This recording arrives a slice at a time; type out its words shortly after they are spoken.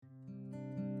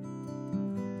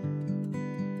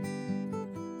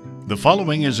The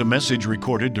following is a message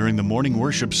recorded during the morning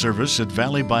worship service at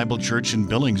Valley Bible Church in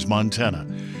Billings, Montana.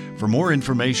 For more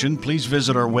information, please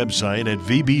visit our website at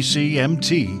vbcmt.org.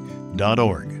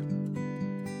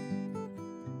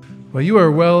 Well, you are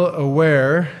well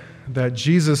aware that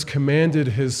Jesus commanded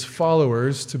his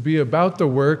followers to be about the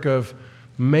work of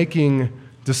making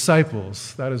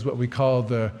disciples. That is what we call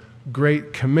the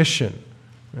Great Commission.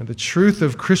 And the truth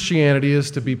of Christianity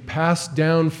is to be passed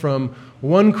down from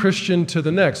one Christian to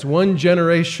the next, one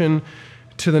generation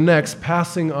to the next,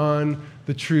 passing on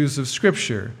the truths of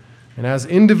Scripture. And as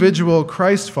individual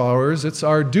Christ followers, it's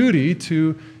our duty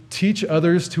to teach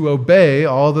others to obey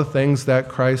all the things that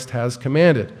Christ has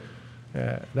commanded.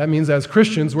 That means as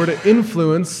Christians, we're to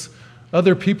influence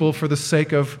other people for the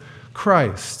sake of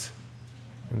Christ.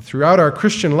 And throughout our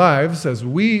Christian lives, as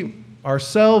we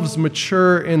ourselves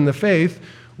mature in the faith,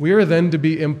 we are then to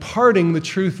be imparting the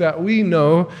truth that we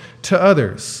know to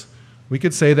others. We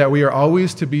could say that we are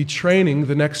always to be training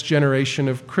the next generation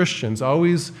of Christians,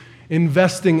 always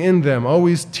investing in them,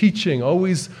 always teaching,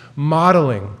 always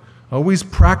modeling, always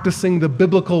practicing the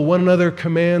biblical one another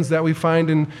commands that we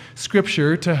find in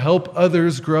Scripture to help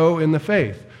others grow in the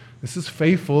faith. This is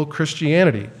faithful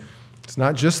Christianity. It's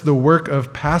not just the work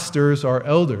of pastors or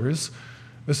elders.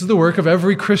 This is the work of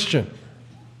every Christian.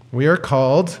 We are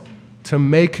called to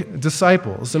make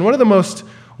disciples. And one of the most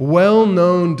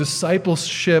well-known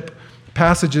discipleship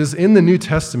passages in the New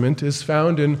Testament is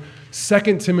found in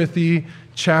 2 Timothy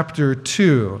chapter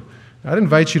 2. I'd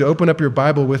invite you to open up your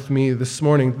Bible with me this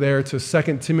morning there to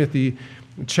 2 Timothy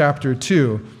chapter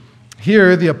 2.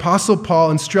 Here, the Apostle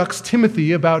Paul instructs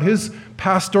Timothy about his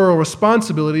pastoral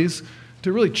responsibilities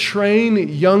to really train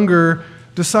younger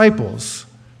disciples.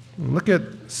 Look at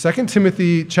 2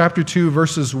 Timothy chapter 2,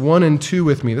 verses 1 and 2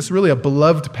 with me. This is really a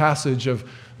beloved passage of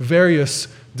various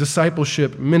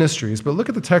discipleship ministries. But look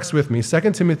at the text with me,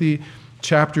 2 Timothy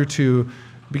chapter 2,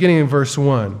 beginning in verse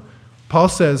 1. Paul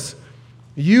says,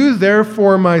 "You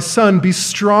therefore, my son, be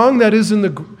strong that in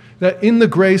the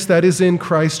grace that is in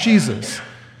Christ Jesus.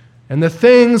 And the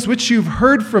things which you've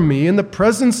heard from me in the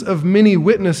presence of many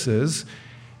witnesses,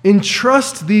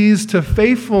 entrust these to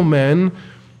faithful men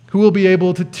who will be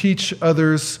able to teach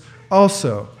others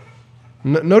also."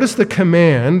 Notice the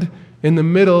command in the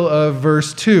middle of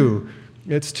verse 2.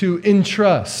 It's to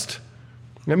entrust.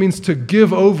 That means to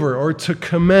give over or to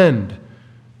commend.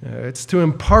 It's to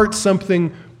impart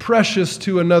something precious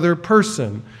to another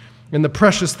person. And the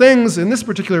precious things in this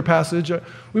particular passage,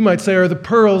 we might say, are the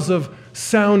pearls of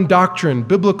sound doctrine,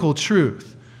 biblical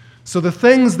truth. So the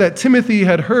things that Timothy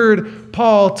had heard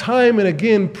Paul time and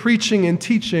again preaching and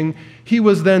teaching, he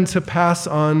was then to pass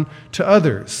on to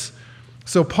others.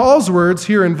 So Paul's words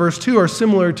here in verse 2 are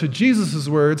similar to Jesus'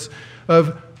 words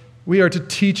of, we are to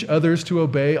teach others to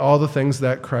obey all the things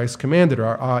that Christ commanded,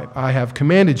 or I have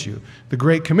commanded you. The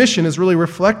Great Commission is really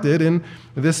reflected in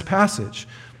this passage.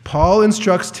 Paul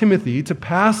instructs Timothy to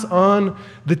pass on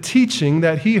the teaching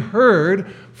that he heard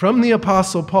from the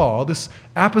Apostle Paul, this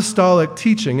apostolic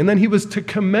teaching, and then he was to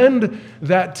commend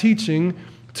that teaching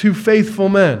to faithful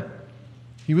men.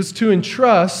 He was to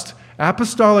entrust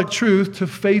apostolic truth to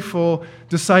faithful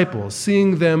disciples,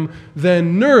 seeing them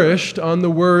then nourished on the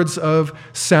words of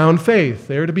sound faith.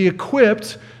 They are to be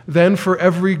equipped then for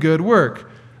every good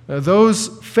work. Those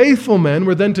faithful men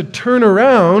were then to turn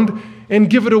around and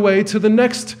give it away to the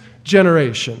next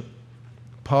generation.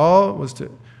 Paul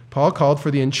called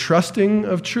for the entrusting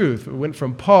of truth. It went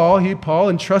from Paul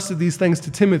entrusted these things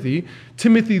to Timothy.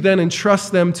 Timothy then entrusts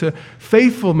them to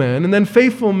faithful men, and then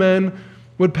faithful men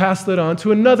would pass that on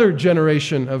to another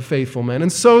generation of faithful men.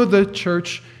 And so the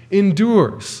church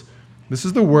endures. This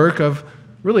is the work of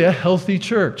really a healthy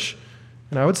church.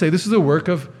 And I would say this is the work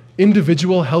of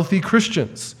individual healthy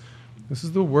Christians. This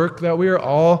is the work that we are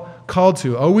all called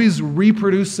to, always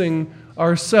reproducing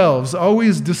ourselves,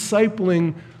 always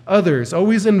discipling others,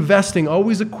 always investing,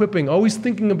 always equipping, always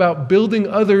thinking about building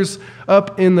others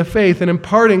up in the faith and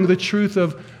imparting the truth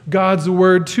of God's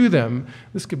word to them.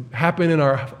 This could happen in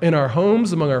our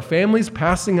homes, among our families,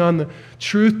 passing on the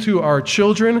truth to our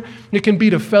children. It can be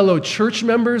to fellow church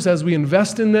members as we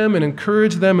invest in them and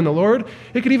encourage them in the Lord.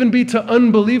 It could even be to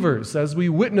unbelievers as we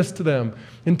witness to them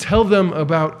and tell them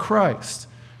about Christ.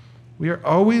 We are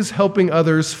always helping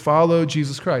others follow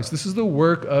Jesus Christ. This is the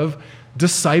work of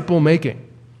disciple making.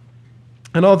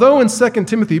 And although in 2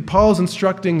 Timothy, Paul's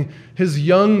instructing his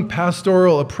young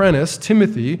pastoral apprentice,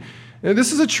 Timothy,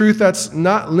 this is a truth that's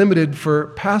not limited for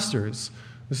pastors.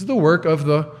 This is the work of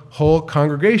the whole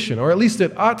congregation, or at least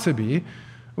it ought to be.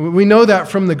 We know that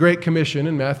from the Great Commission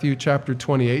in Matthew chapter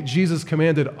 28. Jesus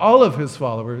commanded all of his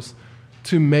followers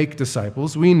to make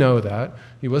disciples. We know that.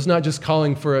 He was not just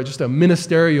calling for just a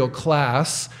ministerial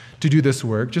class to do this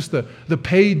work. Just the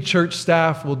paid church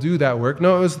staff will do that work.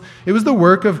 No, it was the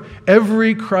work of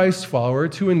every Christ follower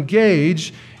to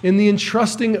engage in the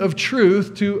entrusting of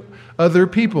truth to other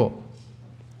people.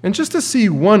 And just to see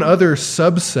one other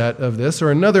subset of this,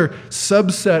 or another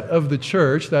subset of the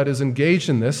church that is engaged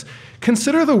in this,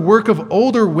 consider the work of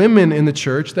older women in the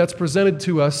church that's presented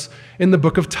to us in the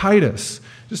book of Titus.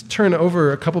 Just turn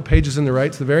over a couple pages in the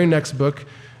right to the very next book,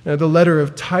 the letter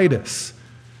of Titus.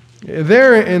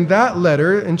 There in that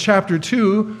letter, in chapter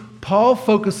 2, Paul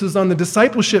focuses on the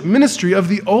discipleship ministry of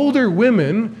the older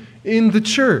women in the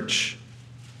church.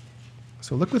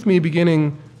 So look with me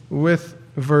beginning with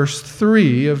verse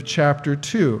 3 of chapter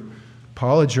 2.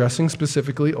 Paul addressing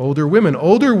specifically older women.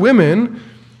 Older women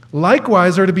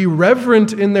likewise are to be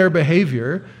reverent in their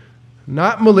behavior,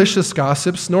 not malicious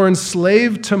gossips, nor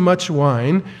enslaved to much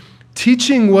wine,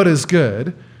 teaching what is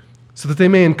good, so that they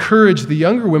may encourage the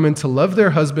younger women to love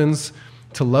their husbands,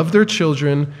 to love their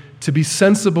children, to be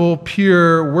sensible,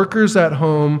 pure, workers at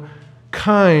home,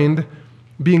 kind,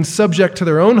 being subject to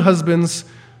their own husbands,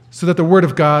 so that the word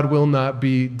of God will not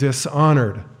be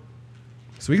dishonored.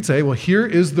 So we could say, well, here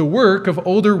is the work of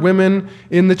older women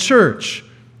in the church.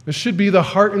 This should be the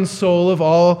heart and soul of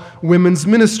all women's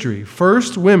ministry.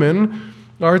 First, women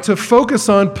are to focus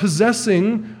on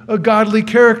possessing a godly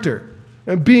character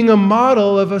and being a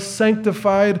model of a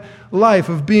sanctified life,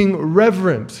 of being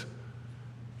reverent.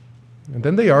 And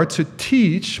then they are to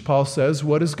teach, Paul says,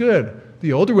 what is good.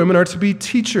 The older women are to be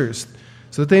teachers,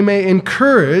 so that they may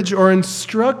encourage or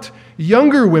instruct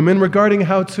younger women regarding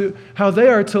how they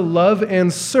are to love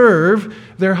and serve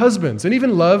their husbands, and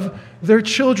even love their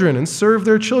children and serve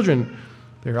their children.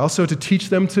 They're also to teach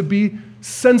them to be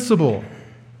sensible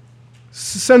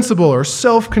or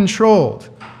self-controlled,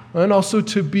 and also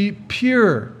to be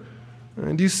pure.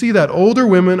 And you see that older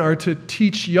women are to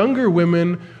teach younger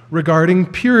women regarding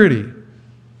purity.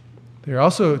 They're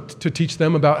also to teach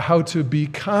them about how to be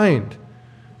kind,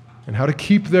 and how to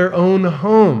keep their own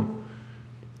home,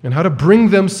 and how to bring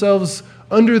themselves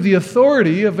under the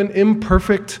authority of an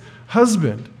imperfect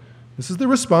husband. This is the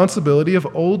responsibility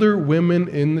of older women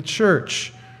in the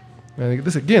church. And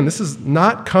this is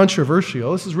not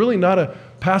controversial. This is really not a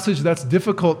passage that's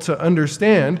difficult to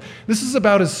understand. This is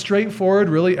about as straightforward,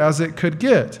 really, as it could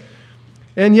get.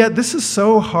 And yet, this is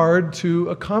so hard to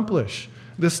accomplish,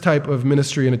 this type of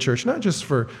ministry in a church, not just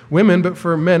for women, but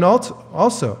for men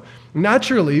also.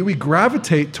 Naturally, we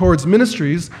gravitate towards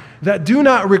ministries that do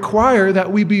not require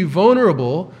that we be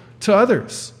vulnerable to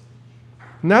others.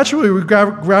 Naturally, we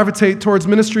gravitate towards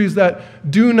ministries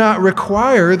that do not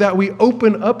require that we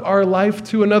open up our life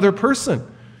to another person.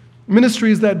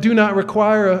 Ministries that do not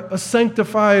require a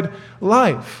sanctified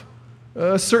life,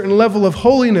 a certain level of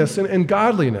holiness and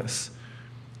godliness.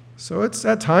 So it's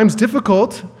at times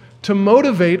difficult to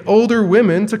motivate older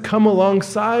women to come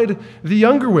alongside the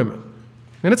younger women.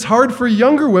 And it's hard for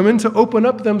younger women to open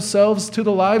up themselves to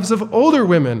the lives of older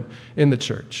women in the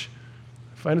church.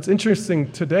 I find it's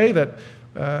interesting today that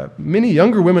many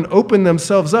younger women open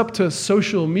themselves up to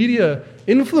social media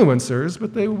influencers,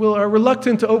 but they are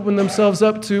reluctant to open themselves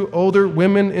up to older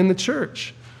women in the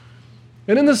church.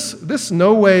 And in this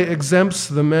no way exempts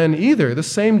the men either. The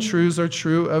same truths are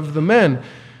true of the men.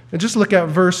 And just look at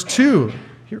verse 2.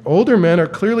 Here, older men are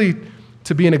clearly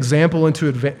to be an example and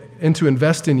to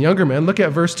invest in younger men. Look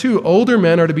at verse 2. Older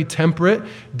men are to be temperate,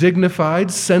 dignified,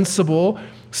 sensible,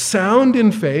 sound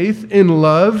in faith, in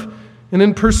love, and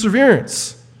in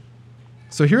perseverance.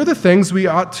 So here are the things we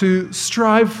ought to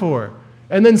strive for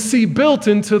and then see built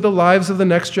into the lives of the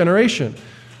next generation.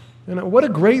 And what a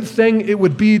great thing it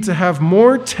would be to have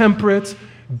more temperate,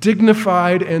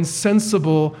 dignified, and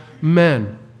sensible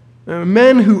men.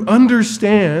 Men who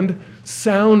understand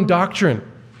sound doctrine,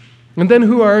 and then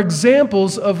who are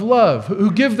examples of love,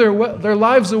 who give their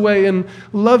lives away in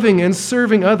loving and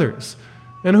serving others,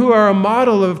 and who are a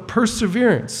model of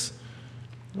perseverance.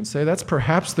 I'd say that's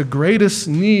perhaps the greatest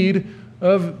need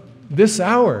of this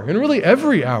hour, and really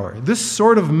every hour, this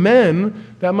sort of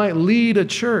men that might lead a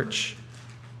church.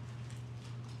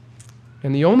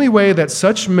 And the only way that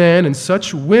such men and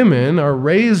such women are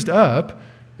raised up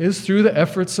is through the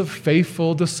efforts of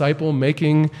faithful disciple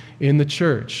making in the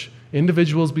church.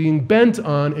 Individuals being bent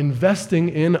on investing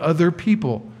in other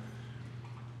people.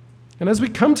 And as we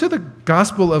come to the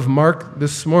Gospel of Mark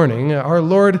this morning,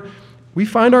 we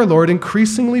find our Lord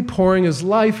increasingly pouring his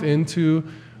life into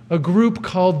a group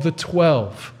called the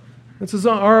 12. This is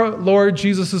our Lord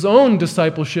Jesus' own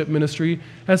discipleship ministry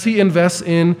as he invests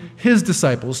in his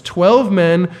disciples, 12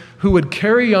 men who would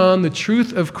carry on the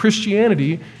truth of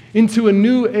Christianity into a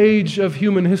new age of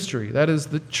human history. That is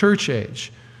the church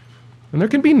age. And there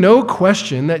can be no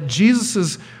question that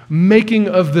Jesus' making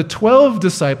of the 12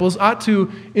 disciples ought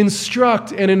to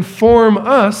instruct and inform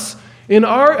us in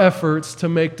our efforts to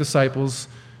make disciples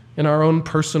in our own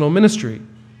personal ministry.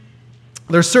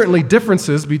 There's certainly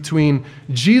differences between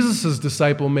Jesus'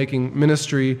 disciple-making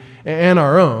ministry and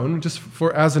our own. Just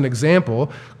as an example,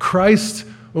 Christ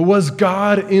was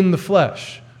God in the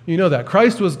flesh. You know that.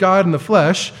 Christ was God in the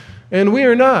flesh, and we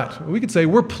are not. We could say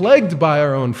we're plagued by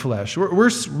our own flesh. We're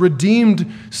redeemed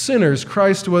sinners.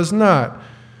 Christ was not.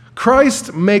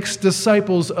 Christ makes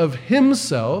disciples of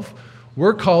himself.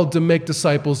 We're called to make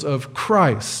disciples of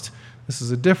Christ. This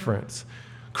is a difference.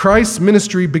 Christ's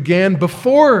ministry began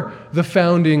before the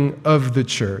founding of the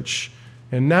church.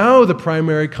 And now the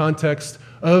primary context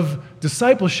of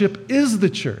discipleship is the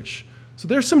church. So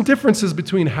there's some differences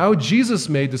between how Jesus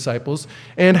made disciples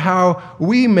and how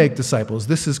we make disciples.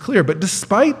 This is clear. But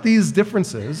despite these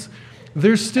differences,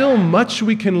 there's still much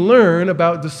we can learn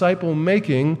about disciple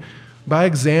making by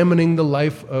examining the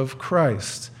life of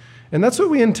Christ. And that's what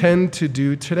we intend to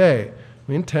do today.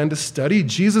 We intend to study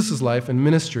Jesus' life and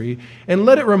ministry and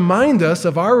let it remind us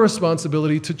of our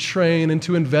responsibility to train and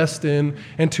to invest in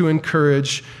and to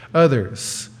encourage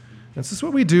others. This is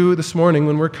what we do this morning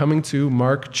when we're coming to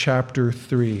Mark chapter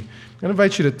 3. I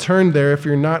invite you to turn there, if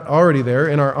you're not already there,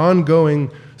 in our ongoing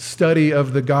study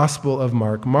of the Gospel of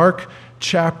Mark. Mark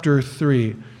chapter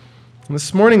 3. And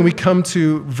this morning we come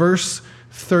to verse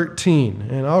 13.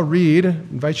 And I'll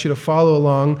invite you to follow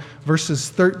along, verses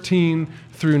 13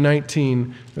 through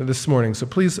 19 this morning. So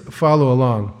please follow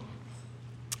along.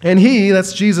 And he,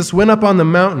 that's Jesus, went up on the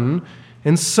mountain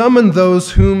and summoned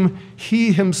those whom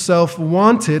he himself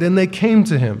wanted, and they came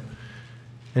to him.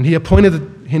 And he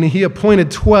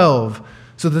appointed 12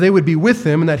 so that they would be with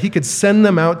him and that he could send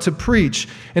them out to preach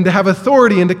and to have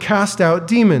authority and to cast out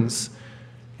demons.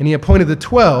 And he appointed the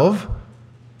 12,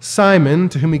 Simon,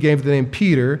 to whom he gave the name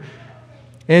Peter,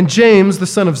 and James, the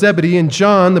son of Zebedee, and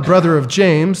John, the brother of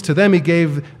James. To them he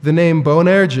gave the name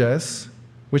Boanerges,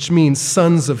 which means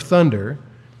sons of thunder,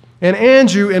 and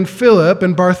Andrew and Philip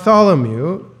and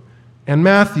Bartholomew and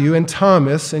Matthew and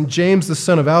Thomas and James, the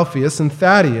son of Alphaeus, and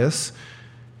Thaddeus,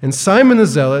 and Simon the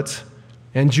Zealot,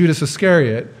 and Judas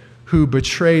Iscariot, who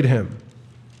betrayed him.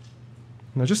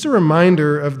 Now, just a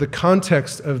reminder of the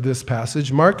context of this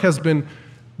passage, Mark has been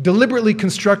deliberately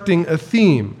constructing a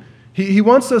theme. He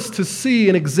wants us to see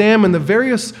and examine the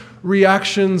various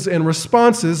reactions and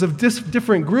responses of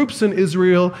different groups in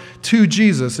Israel to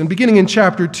Jesus. And beginning in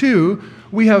chapter 2,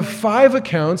 we have 5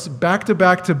 accounts back to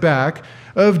back to back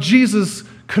of Jesus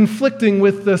conflicting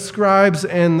with the scribes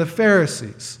and the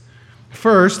Pharisees.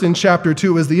 First, in chapter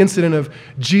 2, was the incident of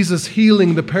Jesus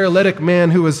healing the paralytic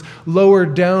man who was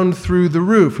lowered down through the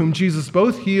roof, whom Jesus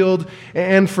both healed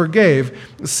and forgave.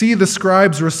 See the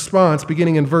scribes' response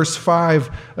beginning in verse 5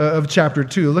 of chapter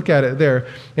 2. Look at it there.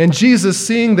 And Jesus,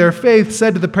 seeing their faith,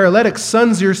 said to the paralytic,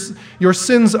 "Sons, your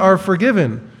sins are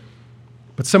forgiven."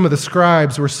 But some of the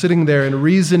scribes were sitting there and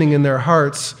reasoning in their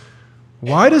hearts,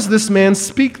 "Why does this man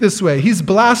speak this way? He's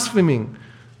blaspheming.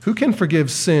 Who can forgive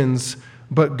sins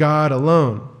but God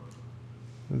alone?"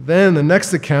 Then the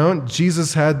next account,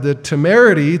 Jesus had the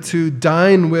temerity to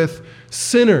dine with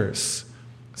sinners.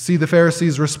 See the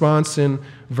Pharisees' response in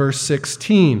verse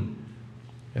 16.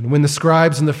 And when the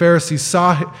scribes and the Pharisees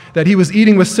saw that he was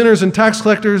eating with sinners and tax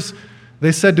collectors,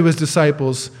 they said to his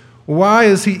disciples, "Why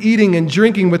is he eating and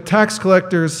drinking with tax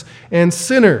collectors and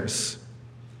sinners?"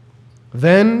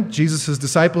 Then Jesus'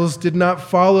 disciples did not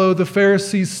follow the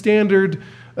Pharisees' standard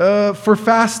for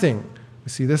fasting. We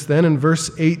see this then in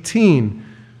verse 18.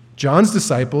 John's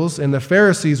disciples and the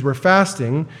Pharisees were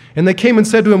fasting, and they came and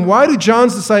said to him, "Why do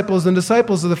John's disciples and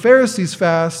disciples of the Pharisees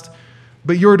fast,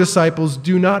 but your disciples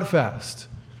do not fast?"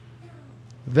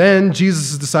 Then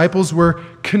Jesus' disciples were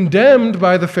condemned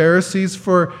by the Pharisees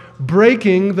for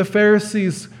breaking the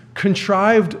Pharisees'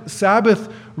 contrived Sabbath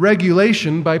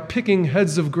regulation by picking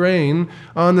heads of grain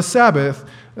on the Sabbath.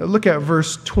 Look at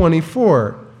verse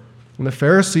 24. And the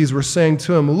Pharisees were saying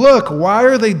to him, "Look, why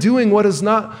are they doing what is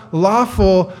not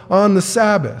lawful on the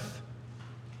Sabbath?"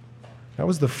 That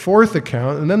was the 4th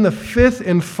account. And then the 5th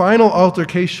and final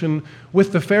altercation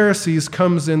with the Pharisees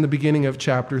comes in the beginning of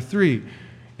chapter 3.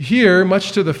 Here,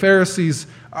 much to the Pharisees'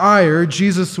 ire,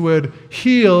 Jesus would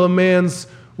heal a man's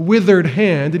withered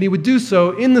hand, and he would do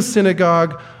so in the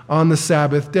synagogue on the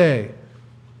Sabbath day.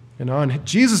 And on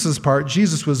Jesus' part,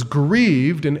 Jesus was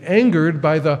grieved and angered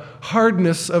by the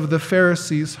hardness of the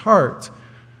Pharisees' heart.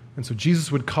 And so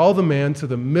Jesus would call the man to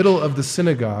the middle of the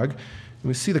synagogue. And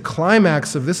we see the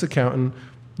climax of this account in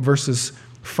verses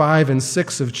 5 and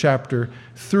 6 of chapter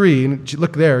 3. And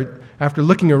look there. After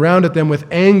looking around at them with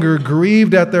anger,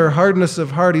 grieved at their hardness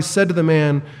of heart, he said to the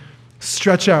man,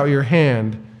 "Stretch out your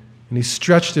hand." And he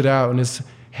stretched it out, and his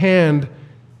hand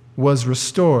was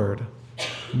restored.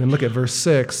 And then look at verse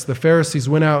 6. The Pharisees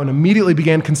went out and immediately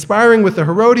began conspiring with the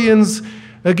Herodians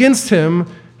against him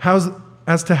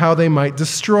as to how they might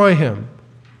destroy him.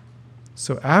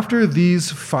 So after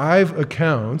these 5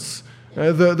 accounts,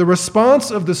 the response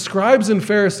of the scribes and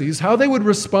Pharisees, how they would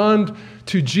respond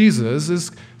to Jesus,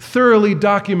 is thoroughly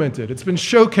documented. It's been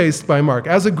showcased by Mark.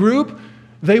 As a group,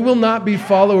 they will not be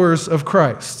followers of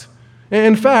Christ.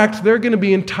 In fact, they're going to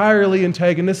be entirely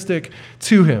antagonistic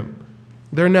to him.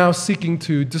 They're now seeking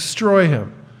to destroy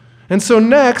him. And so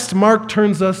next, Mark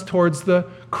turns us towards the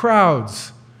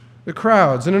crowds. The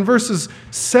crowds. And in verses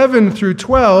 7 through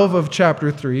 12 of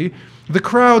chapter 3, the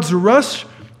crowds rush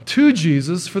to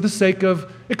Jesus for the sake of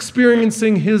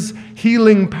experiencing his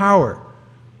healing power.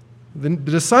 The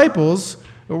disciples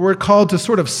were called to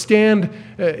sort of stand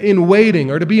in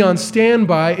waiting or to be on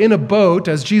standby in a boat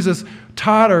as Jesus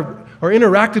taught or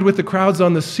interacted with the crowds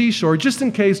on the seashore, just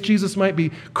in case Jesus might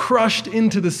be crushed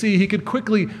into the sea. He could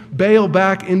quickly bail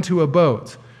back into a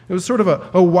boat. It was sort of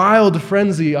a wild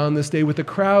frenzy on this day with the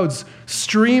crowds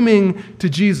streaming to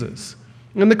Jesus.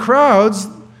 And the crowds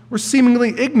were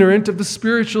seemingly ignorant of the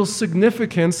spiritual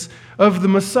significance of the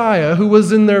Messiah who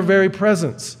was in their very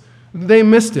presence. They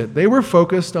missed it. They were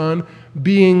focused on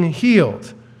being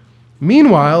healed.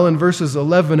 Meanwhile, in verses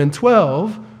 11 and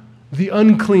 12, the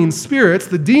unclean spirits,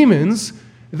 the demons,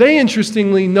 they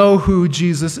interestingly know who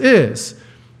Jesus is.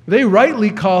 They rightly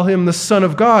call him the Son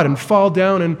of God and fall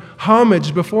down in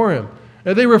homage before him.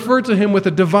 And they refer to him with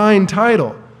a divine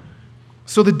title.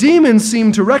 So the demons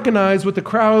seem to recognize what the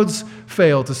crowds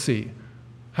fail to see.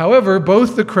 However,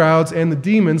 both the crowds and the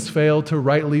demons fail to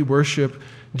rightly worship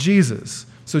Jesus.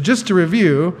 So just to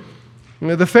review,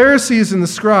 the Pharisees and the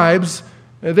scribes,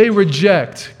 they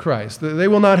reject Christ. They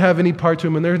will not have any part to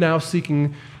him, and they're now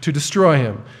seeking to destroy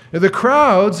him. The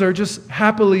crowds are just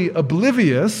happily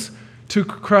oblivious to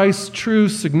Christ's true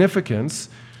significance,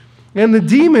 and the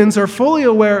demons are fully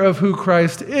aware of who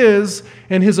Christ is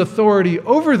and his authority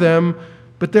over them,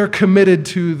 but they're committed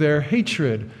to their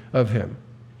hatred of him.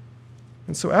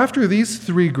 And so after these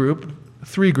three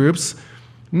groups,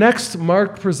 next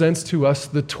Mark presents to us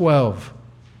the 12,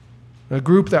 a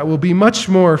group that will be much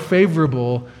more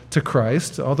favorable to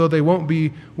Christ, although they won't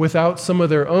be without some of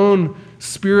their own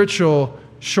spiritual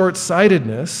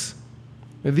short-sightedness.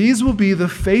 These will be the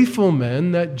faithful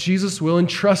men that Jesus will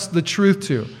entrust the truth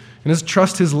to and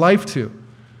entrust his life to.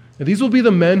 And these will be the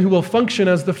men who will function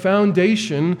as the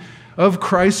foundation of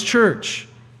Christ's church.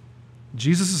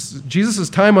 Jesus'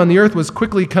 time on the earth was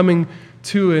quickly coming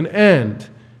to an end,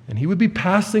 and he would be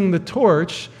passing the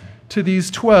torch to these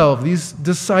 12, these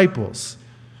disciples.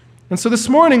 And so this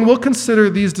morning, we'll consider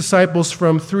these disciples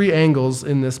from 3 angles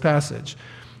in this passage.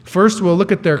 First, we'll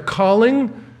look at their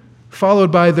calling,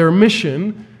 followed by their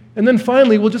mission, and then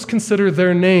finally, we'll just consider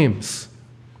their names,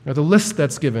 or the list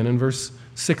that's given in verse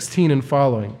 16 and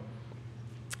following.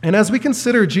 And as we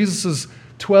consider Jesus'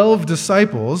 12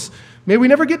 disciples, may we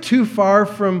never get too far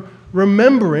from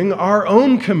remembering our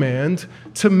own command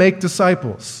to make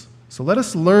disciples. So let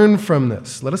us learn from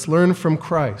this. Let us learn from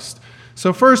Christ.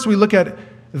 So first we look at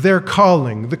their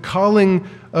calling, the calling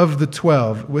of the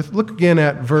 12. Look again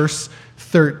at verse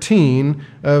 13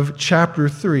 of chapter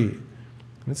 3.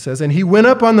 It says, "And he went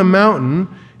up on the mountain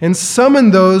and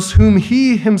summoned those whom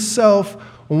he himself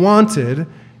wanted,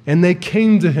 and they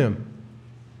came to him."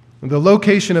 The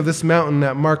location of this mountain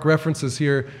that Mark references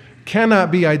here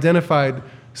cannot be identified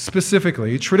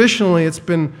specifically. Traditionally, it's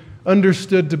been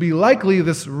understood to be likely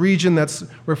this region that's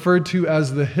referred to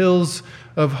as the hills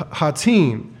of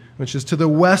Hattin, which is to the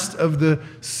west of the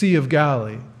Sea of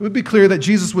Galilee. It would be clear that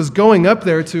Jesus was going up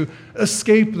there to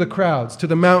escape the crowds, to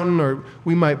the mountain, or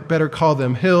we might better call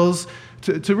them hills,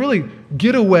 to really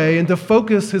get away and to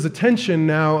focus his attention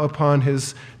now upon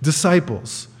his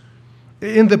disciples.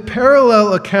 In the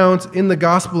parallel account in the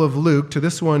Gospel of Luke to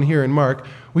this one here in Mark,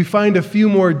 we find a few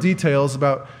more details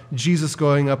about Jesus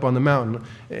going up on the mountain.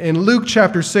 In Luke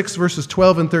chapter 6, verses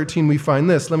 12 and 13, we find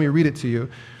this. Let me read it to you.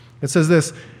 It says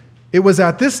this, "It was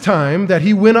at this time that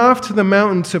he went off to the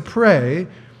mountain to pray,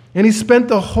 and he spent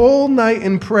the whole night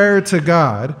in prayer to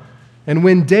God. And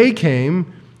when day came,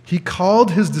 he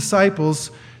called his disciples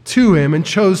to him and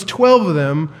chose 12 of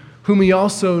them, whom he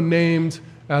also named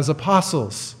as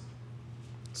apostles."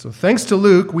 So thanks to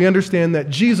Luke, we understand that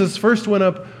Jesus first went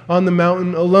up on the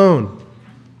mountain alone.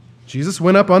 Jesus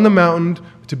went up on the mountain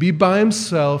to be by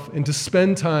himself and to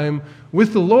spend time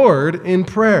with the Lord in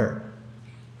prayer.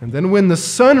 And then when the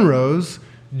sun rose,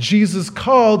 Jesus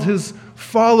called his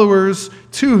followers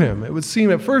to him. It would seem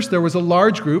at first there was a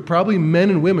large group, probably men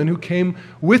and women, who came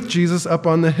with Jesus up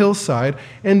on the hillside.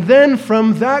 And then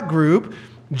from that group,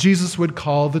 Jesus would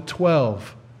call the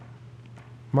 12.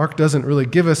 Mark doesn't really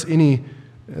give us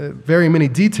very many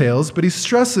details, but he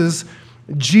stresses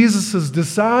Jesus'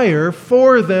 desire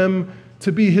for them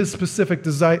to be his specific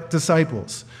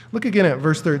disciples. Look again at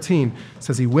verse 13. It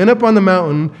says, he went up on the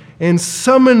mountain and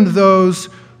summoned those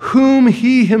whom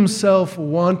he himself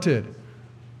wanted.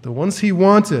 The ones he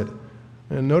wanted.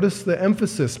 And notice the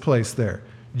emphasis placed there.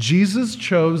 Jesus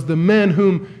chose the men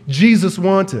whom Jesus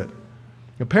wanted.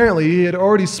 Apparently, he had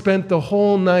already spent the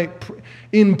whole night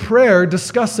in prayer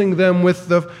discussing them with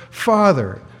the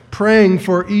Father, praying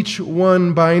for each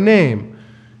one by name.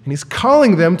 And he's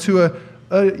calling them to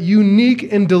a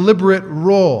unique and deliberate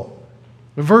role.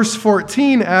 Verse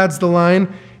 14 adds the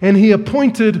line, and he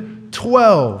appointed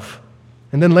 12.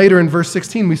 And then later in verse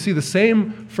 16, we see the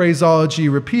same phraseology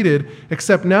repeated,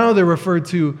 except now they're referred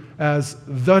to as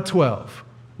the 12.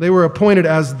 They were appointed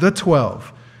as the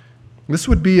 12. This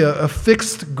would be a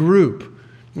fixed group.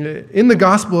 In the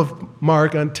Gospel of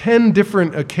Mark, on 10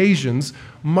 different occasions,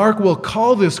 Mark will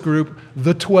call this group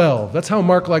the 12. That's how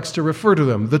Mark likes to refer to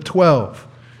them, the 12.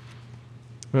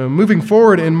 Moving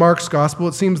forward in Mark's Gospel,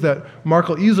 it seems that Mark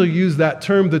will either use that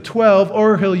term, the 12,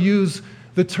 or he'll use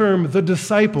the term, the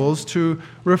disciples, to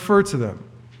refer to them.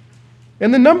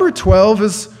 And the number 12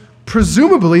 is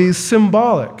presumably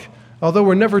symbolic, although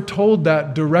we're never told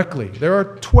that directly. There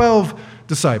are 12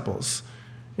 disciples.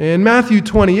 In Matthew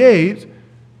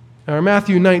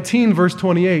 19, verse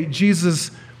 28,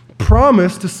 Jesus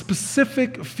promised a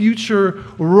specific future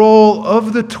role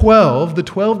of the 12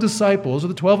 disciples, or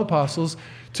the 12 apostles,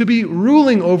 to be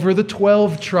ruling over the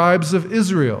 12 tribes of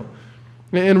Israel.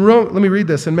 And let me read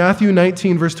this. In Matthew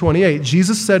 19, verse 28,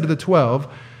 Jesus said to the 12,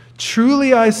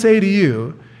 "Truly I say to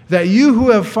you, that you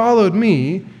who have followed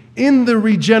me, in the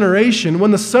regeneration,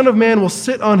 when the Son of Man will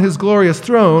sit on his glorious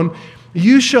throne,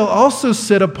 you shall also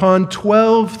sit upon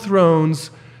 12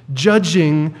 thrones,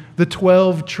 judging the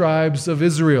 12 tribes of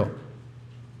Israel."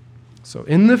 So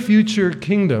in the future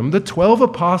kingdom, the 12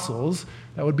 apostles,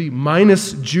 that would be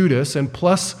minus Judas and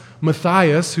plus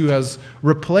Matthias, who has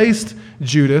replaced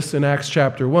Judas in Acts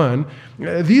chapter 1,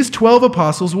 these 12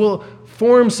 apostles will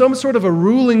form some sort of a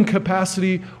ruling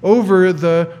capacity over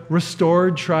the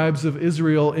restored tribes of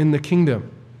Israel in the kingdom.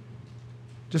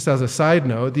 Just as a side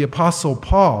note, the apostle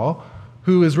Paul,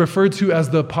 who is referred to as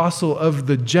the apostle of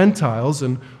the Gentiles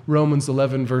in Romans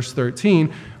 11, verse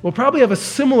 13, will probably have a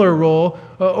similar role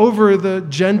over the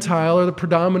Gentile or the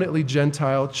predominantly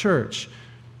Gentile church.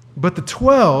 But the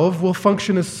 12 will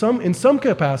function in some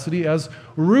capacity as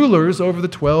rulers over the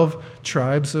 12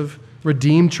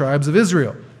 redeemed tribes of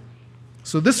Israel.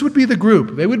 So this would be the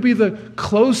group. They would be the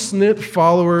close-knit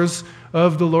followers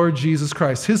of the Lord Jesus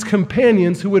Christ, his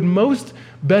companions who would most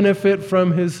benefit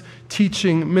from his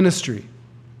teaching ministry.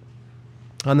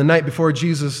 On the night before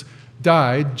Jesus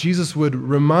died, Jesus would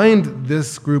remind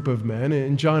this group of men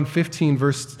in John 15,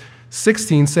 verse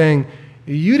 16, saying,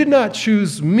 "You did not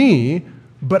choose me,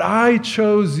 but I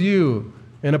chose you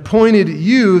and appointed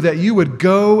you that you would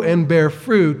go and bear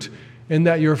fruit and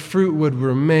that your fruit would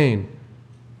remain."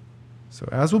 So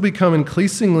as will become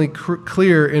increasingly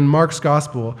clear in Mark's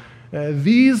gospel,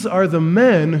 these are the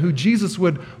men who Jesus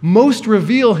would most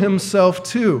reveal himself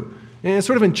to and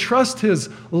sort of entrust his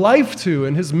life to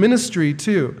and his ministry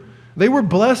to. They were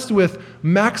blessed with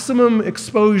maximum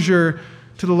exposure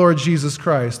to the Lord Jesus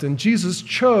Christ, and Jesus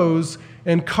chose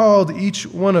and called each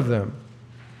one of them.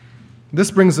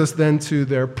 This brings us then to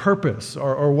their purpose,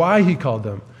 or why he called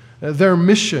them, their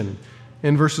mission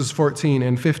in verses 14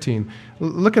 and 15.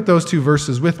 Look at those two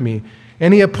verses with me.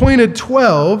 "And he appointed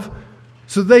 12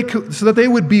 so that they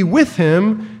would be with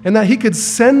him and that he could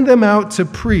send them out to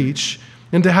preach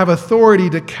and to have authority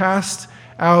to cast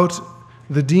out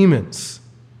the demons."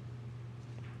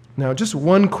 Now, just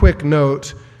one quick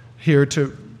note here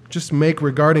to just make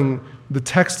regarding the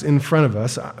text in front of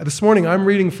us. This morning I'm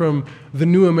reading from the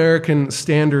New American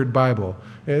Standard Bible.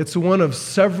 It's one of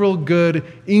several good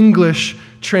English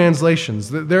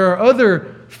translations. There are other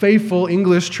faithful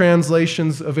English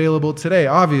translations available today,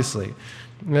 obviously.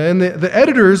 And the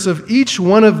editors of each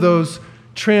one of those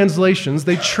translations,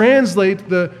 they translate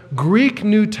the Greek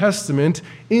New Testament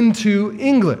into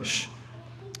English.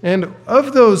 And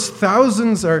of those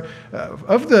thousands,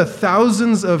 of the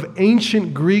thousands of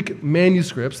ancient Greek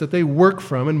manuscripts that they work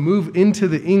from and move into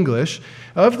the English,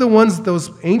 of those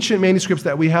ancient manuscripts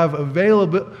that we have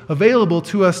available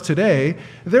to us today,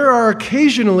 there are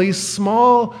occasionally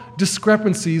small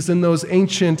discrepancies in those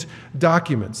ancient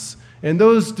documents. And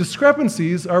those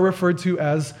discrepancies are referred to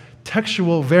as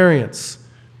textual variants.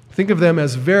 Think of them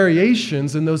as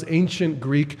variations in those ancient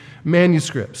Greek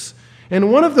manuscripts. And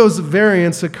one of those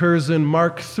variants occurs in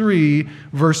Mark 3,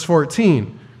 verse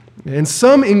 14. In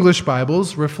some English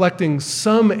Bibles, reflecting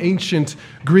some ancient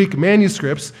Greek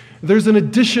manuscripts, there's an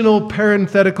additional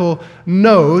parenthetical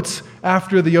note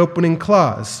after the opening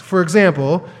clause. For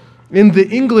example, in the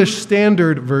English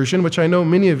Standard Version, which I know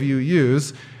many of you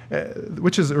use,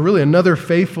 which is really another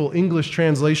faithful English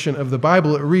translation of the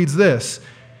Bible, it reads this: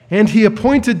 "And he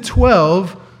appointed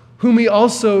 12, whom he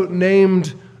also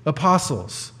named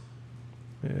apostles."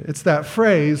 It's that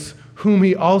phrase, "whom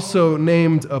he also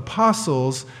named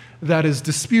apostles," that is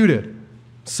disputed.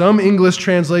 Some English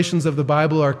translations of the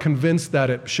Bible are convinced that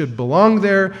it should belong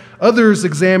there. Others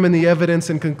examine the evidence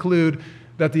and conclude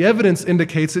that the evidence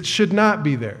indicates it should not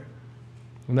be there,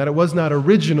 and that it was not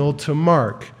original to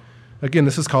Mark. Again,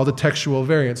 this is called a textual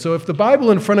variant. So if the Bible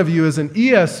in front of you is an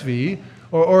ESV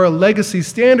or a Legacy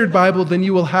Standard Bible, then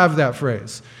you will have that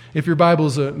phrase. If your Bible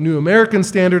is a New American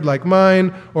Standard like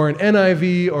mine, or an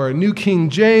NIV, or a New King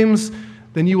James,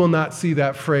 then you will not see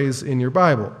that phrase in your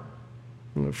Bible.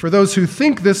 For those who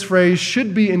think this phrase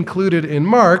should be included in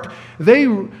Mark,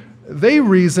 for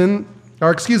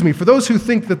those who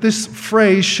think that this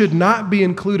phrase should not be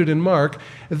included in Mark,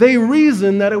 they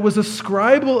reason that it was a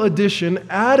scribal addition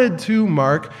added to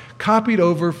Mark, copied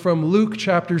over from Luke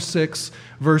chapter 6,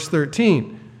 verse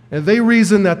 13. And they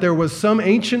reason that there was some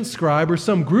ancient scribe or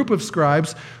some group of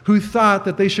scribes who thought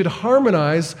that they should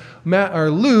harmonize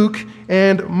Luke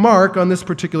and Mark on this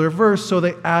particular verse, so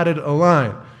they added a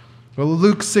line. Well,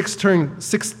 Luke 6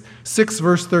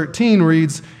 verse 13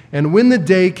 reads, "And when the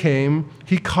day came,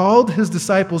 he called his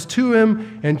disciples to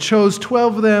him and chose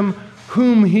 12 of them,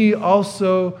 whom he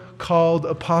also called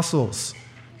apostles."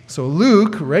 So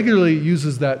Luke regularly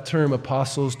uses that term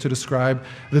apostles to describe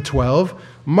the 12.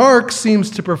 Mark seems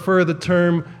to prefer the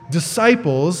term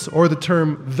disciples or the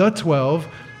term the 12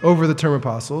 over the term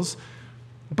apostles.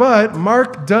 But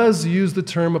Mark does use the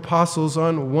term apostles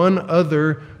on one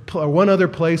other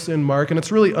place in Mark, and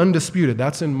it's really undisputed.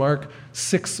 That's in Mark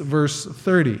 6, verse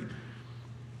 30.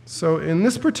 So in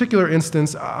this particular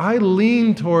instance, I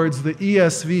lean towards the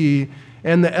ESV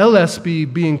and the LSB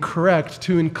being correct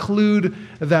to include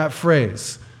that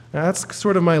phrase. Now, that's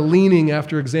sort of my leaning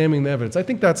after examining the evidence. I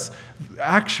think that's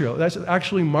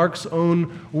actually Mark's own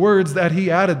words that he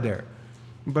added there.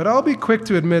 But I'll be quick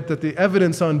to admit that the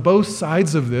evidence on both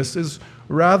sides of this is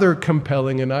rather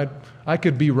compelling, and I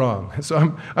could be wrong.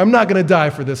 So I'm not going to die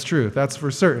for this truth, that's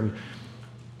for certain.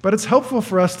 But it's helpful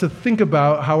for us to think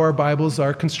about how our Bibles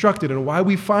are constructed and why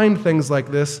we find things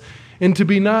like this, and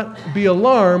to not be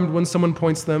alarmed when someone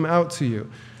points them out to you.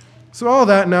 So all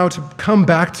that now to come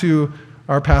back to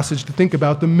our passage to think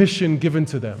about the mission given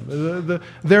to them,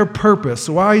 their purpose,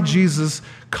 why Jesus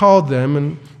called them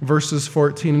in verses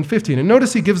 14 and 15. And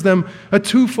notice he gives them a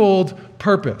twofold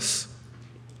purpose.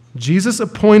 Jesus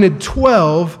appointed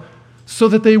 12 so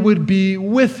that they would be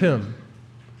with him,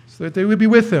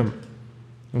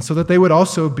 and so that they would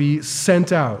also be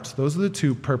sent out. Those are the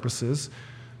two purposes.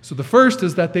 So the first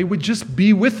is that they would just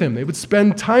be with him. They would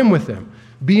spend time with him,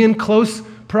 be in close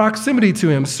proximity to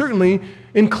him, certainly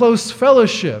in close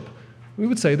fellowship. We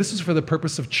would say this is for the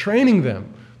purpose of training them,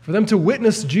 for them to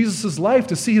witness Jesus' life,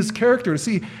 to see his character, to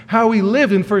see how he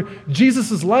lived, and for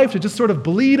Jesus' life to just sort of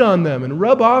bleed on them and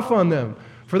rub off on them,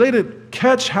 for they to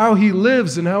catch how he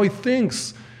lives and how he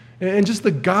thinks, and just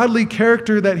the godly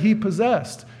character that he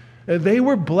possessed. They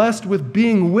were blessed with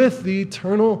being with the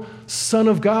eternal Son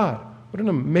of God. What an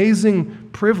amazing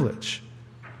privilege.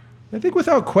 I think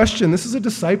without question, this is a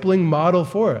discipling model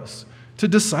for us. To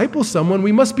disciple someone,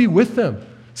 we must be with them,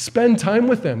 spend time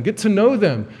with them, get to know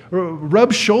them,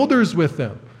 rub shoulders with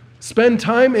them, spend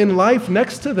time in life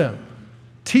next to them,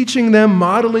 teaching them,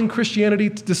 modeling Christianity,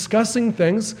 discussing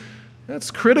things.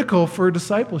 That's critical for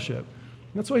discipleship.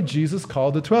 That's why Jesus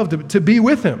called the 12 to be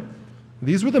with him.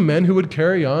 These were the men who would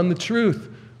carry on the truth,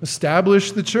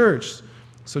 establish the church.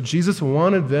 So Jesus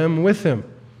wanted them with him.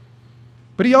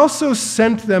 But he also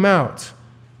sent them out.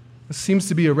 This seems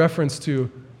to be a reference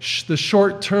to the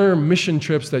short-term mission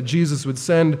trips that Jesus would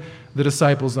send the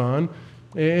disciples on.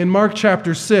 In Mark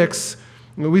chapter 6,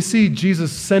 we see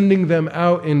Jesus sending them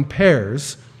out in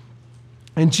pairs.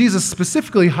 And Jesus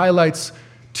specifically highlights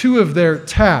two of their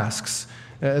tasks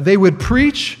They would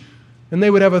preach, and they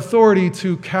would have authority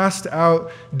to cast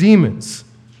out demons.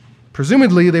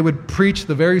 Presumably, they would preach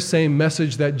the very same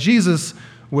message that Jesus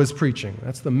was preaching.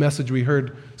 That's the message we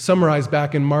heard summarized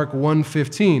back in Mark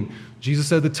 1:15. Jesus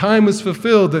said, "The time is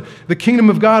fulfilled. The kingdom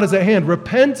of God is at hand.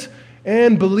 Repent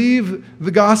and believe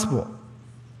the gospel."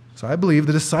 So I believe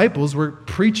the disciples were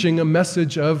preaching a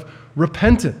message of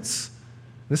repentance.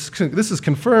 This is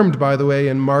confirmed, by the way,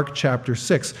 in Mark chapter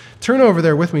 6. Turn over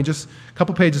there with me, just a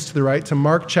couple pages to the right, to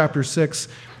Mark chapter 6,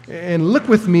 and look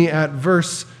with me at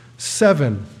verse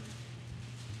 7.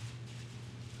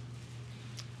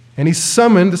 And he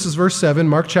summoned, this is verse 7,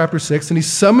 Mark chapter 6, and he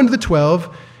summoned the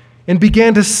 12 and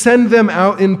began to send them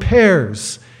out in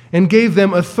pairs and gave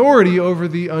them authority over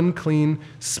the unclean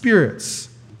spirits.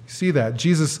 You see that?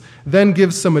 Jesus then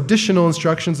gives some additional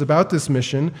instructions about this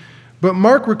mission, but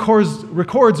Mark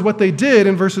records what they did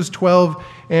in verses 12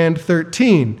 and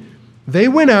 13. They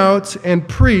went out and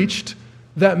preached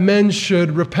that men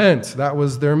should repent. That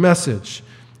was their message.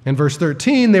 In verse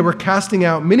 13, they were casting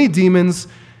out many demons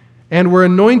and were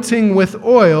anointing with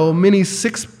oil many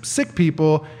sick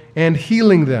people and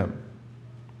healing them.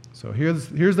 So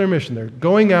here's their mission. They're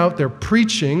going out, they're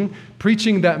preaching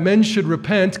that men should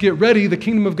repent. Get ready, the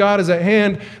kingdom of God is at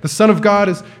hand. The Son of God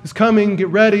is coming. Get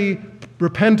ready,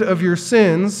 repent of your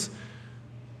sins.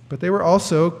 But they were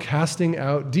also casting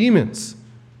out demons.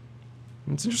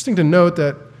 And it's interesting to note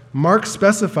that Mark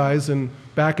specifies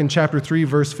back in chapter 3,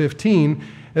 verse 15,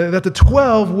 that the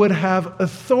 12 would have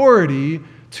authority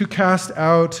to cast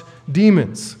out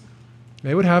demons.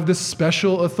 They would have this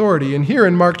special authority. And here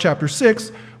in Mark chapter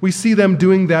 6, we see them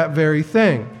doing that very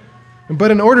thing.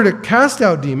 But in order to cast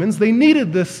out demons, they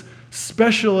needed this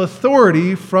special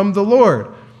authority from the Lord.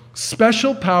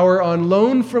 Special power on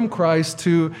loan from Christ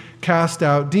to cast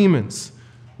out demons.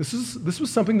 This was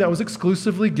something that was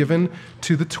exclusively given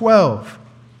to the 12.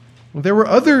 There were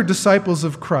other disciples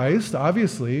of Christ,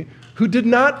 obviously, who did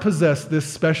not possess this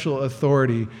special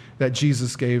authority that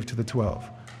Jesus gave to the 12.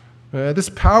 This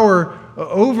power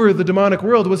over the demonic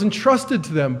world was entrusted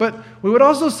to them, but we would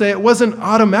also say it wasn't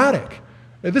automatic.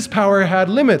 This power had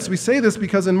limits. We say this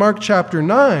because in Mark chapter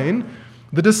 9,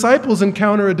 the disciples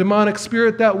encounter a demonic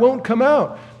spirit that won't come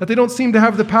out, that they don't seem to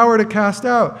have the power to cast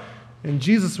out. And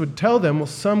Jesus would tell them, well,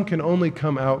 some can only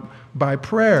come out by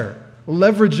prayer,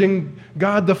 leveraging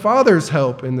God the Father's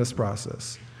help in this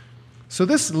process. So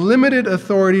this limited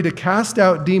authority to cast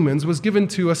out demons was given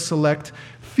to a select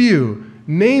few,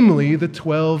 namely the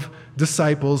 12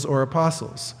 disciples or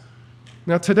apostles.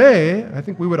 Now today, I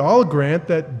think we would all grant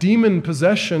that demon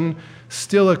possession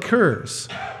still occurs.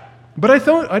 But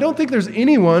I don't think there's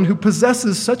anyone who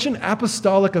possesses such an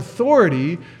apostolic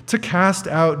authority to cast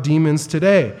out demons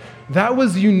today. That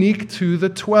was unique to the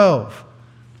 12.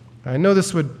 I know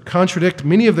this would contradict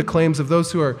many of the claims of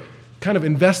those who are kind of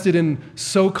invested in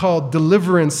so-called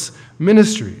deliverance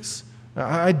ministries.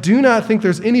 I do not think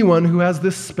there's anyone who has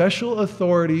this special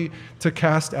authority to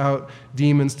cast out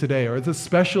demons today, or the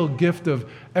special gift of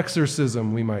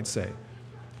exorcism, we might say.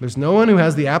 There's no one who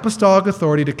has the apostolic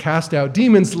authority to cast out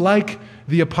demons like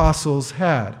the apostles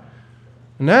had.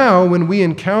 Now, when we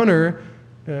encounter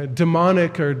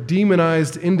demonic or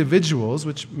demonized individuals,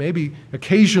 which maybe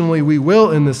occasionally we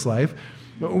will in this life,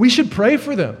 we should pray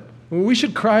for them. We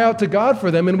should cry out to God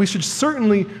for them, and we should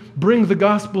certainly bring the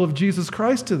gospel of Jesus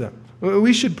Christ to them.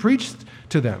 We should preach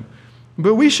to them.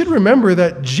 But we should remember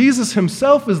that Jesus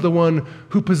himself is the one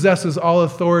who possesses all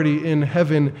authority in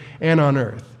heaven and on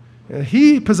earth.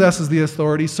 He possesses the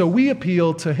authority, so we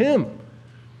appeal to him.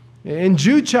 In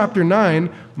Jude chapter 9,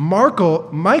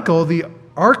 Michael, the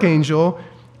archangel,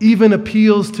 even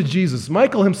appeals to Jesus.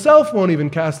 Michael himself won't even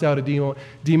cast out a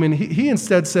demon. He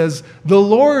instead says, "The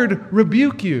Lord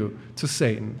rebuke you," to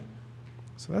Satan.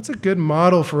 So that's a good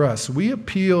model for us. We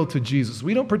appeal to Jesus.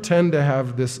 We don't pretend to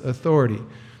have this authority.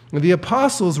 The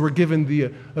apostles were given the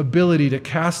ability to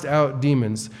cast out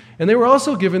demons, and they were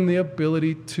also given the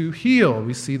ability to heal.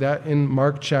 We see that in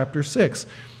Mark chapter 6.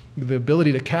 The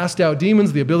ability to cast out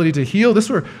demons, the ability to heal, this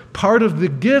were part of the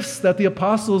gifts that the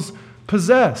apostles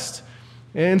possessed.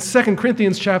 In 2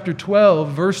 Corinthians chapter 12,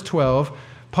 verse 12,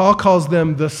 Paul calls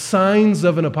them the signs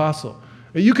of an apostle.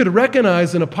 You could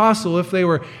recognize an apostle if they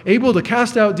were able to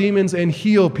cast out demons and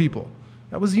heal people.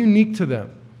 That was unique to them.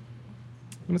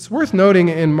 And it's worth noting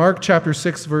in Mark chapter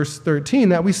 6, verse 13,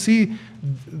 that we see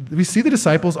the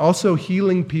disciples also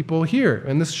healing people here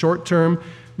in this short-term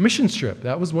mission trip.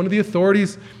 That was one of the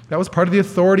authorities, that was part of the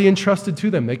authority entrusted to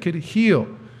them. They could heal.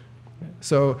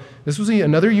 So this was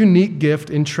another unique gift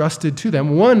entrusted to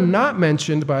them, one not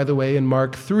mentioned, by the way, in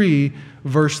Mark 3,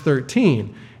 verse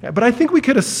 13. But I think we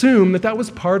could assume that that was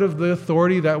part of the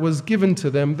authority that was given to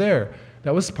them there.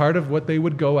 That was part of what they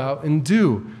would go out and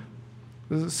do.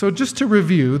 So just to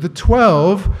review, the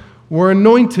 12 were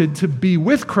anointed to be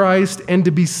with Christ and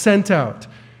to be sent out.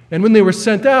 And when they were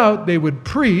sent out, they would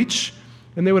preach,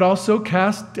 and they would also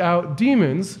cast out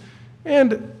demons,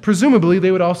 and presumably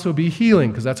they would also be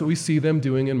healing, because that's what we see them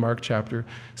doing in Mark chapter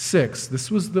 6. This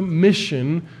was the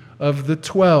mission of the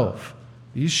 12.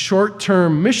 These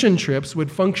short-term mission trips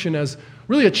would function as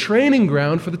really a training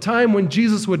ground for the time when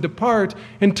Jesus would depart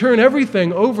and turn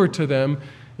everything over to them,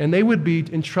 and they would be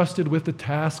entrusted with the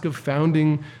task of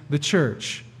founding the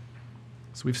church.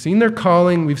 So we've seen their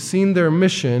calling, we've seen their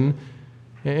mission,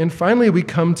 and finally we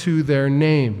come to their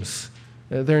names.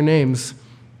 Their names.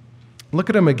 Look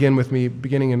at them again with me,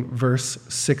 beginning in verse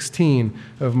 16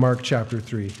 of Mark chapter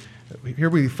 3. Here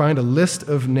we find a list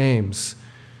of names.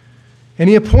 And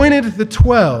he appointed the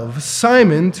 12,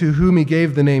 Simon, to whom he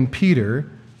gave the name Peter,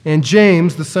 and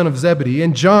James, the son of Zebedee,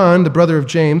 and John, the brother of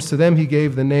James. To them he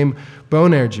gave the name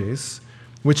Boanerges,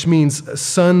 which means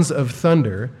sons of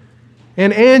thunder,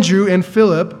 and Andrew and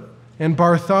Philip and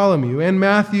Bartholomew and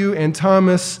Matthew and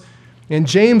Thomas and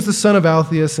James, the son of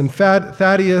Alphaeus, and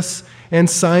Thaddeus and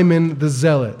Simon the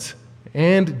Zealot,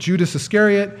 and Judas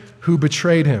Iscariot, who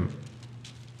betrayed him.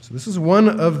 So this is one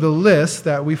of the lists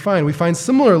that we find. We find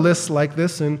similar lists like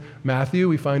this in Matthew,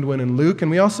 we find one in Luke,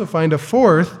 and we also find a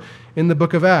fourth in the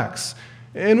book of Acts.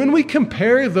 And when we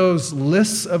compare those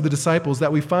lists of the disciples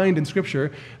that we find in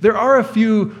Scripture, there are a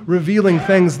few revealing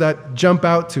things that jump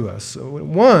out to us.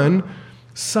 One,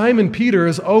 Simon Peter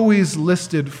is always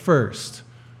listed first.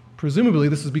 Presumably,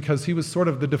 this is because he was sort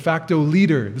of the de facto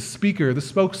leader, the speaker, the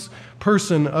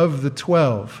spokesperson of the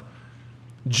 12.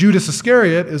 Judas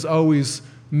Iscariot is always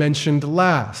mentioned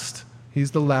last.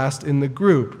 He's the last in the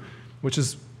group, which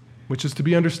is to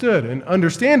be understood. And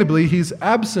understandably, he's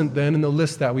absent then in the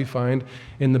list that we find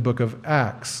in the book of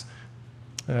Acts.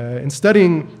 In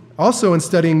studying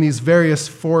these various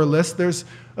four lists, there's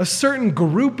a certain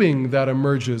grouping that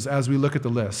emerges as we look at the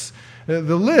lists.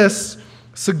 The lists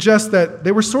suggest that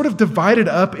they were sort of divided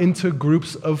up into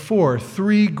groups of four,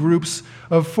 3 groups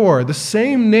of 4. The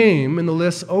same name in the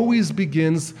list always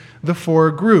begins the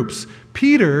 4 groups.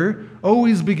 Peter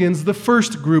always begins the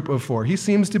first group of 4. He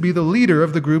seems to be the leader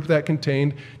of the group that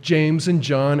contained James and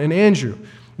John and Andrew.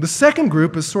 The second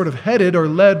group is sort of headed or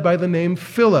led by the name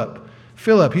Philip.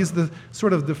 Philip, he's the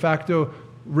sort of de facto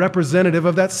representative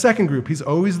of that second group. He's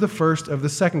always the first of the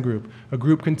second group, a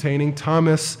group containing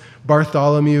Thomas,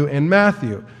 Bartholomew, and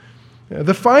Matthew.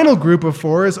 The final group of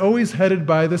 4 is always headed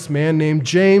by this man named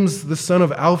James, the son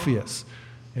of Alphaeus.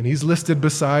 And he's listed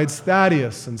besides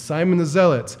Thaddeus and Simon the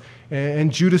Zealot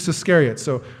and Judas Iscariot.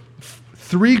 So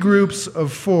 3 groups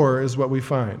of 4 is what we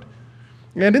find.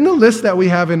 And in the list that we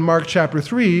have in Mark chapter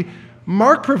 3,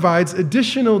 Mark provides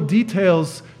additional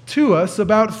details to us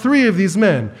about 3 of these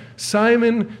men,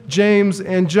 Simon, James,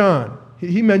 and John.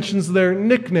 He mentions their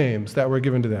nicknames that were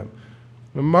given to them.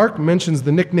 Mark mentions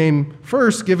the nickname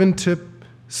first given to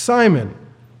Simon.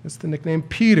 It's the nickname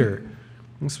Peter.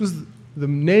 This was the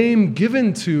name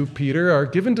given to Peter, or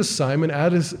given to Simon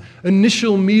at his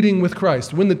initial meeting with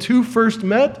Christ. When the 2 first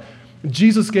met,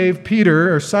 Jesus gave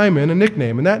Peter, or Simon, a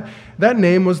nickname. And that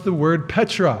name was the word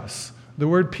Petros. The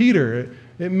word Peter,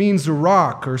 it means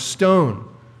rock or stone.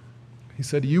 He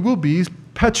said, "You will be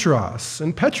Petros."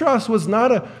 And Petros was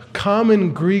not a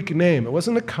common Greek name. It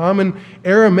wasn't a common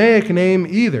Aramaic name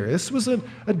either. This was a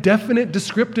definite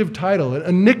descriptive title,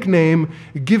 a nickname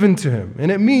given to him.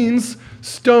 And it means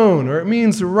stone, or it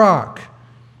means rock.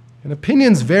 And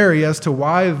opinions vary as to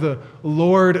why the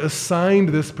Lord assigned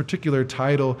this particular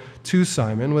title to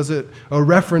Simon. Was it a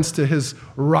reference to his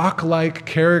rock-like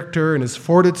character and his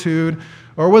fortitude?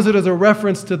 Or was it as a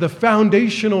reference to the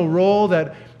foundational role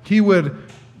that he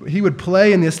would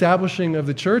play in the establishing of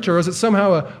the church, or is it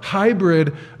somehow a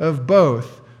hybrid of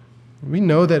both? We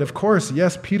know that, of course,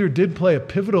 yes, Peter did play a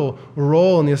pivotal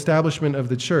role in the establishment of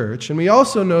the church, and we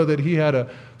also know that he had a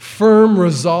firm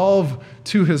resolve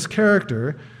to his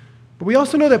character, but we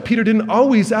also know that Peter didn't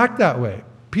always act that way.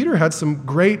 Peter had some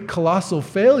great colossal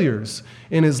failures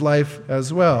in his life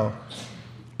as well.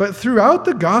 But throughout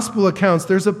the gospel accounts,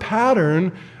 there's a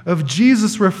pattern of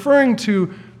Jesus referring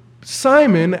to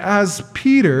Simon as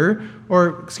Peter,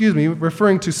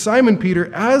 referring to Simon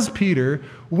Peter as Peter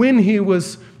when he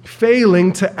was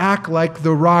failing to act like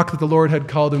the rock that the Lord had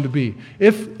called him to be.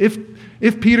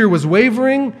 If Peter was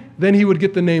wavering, then he would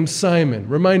get the name Simon,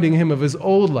 reminding him of his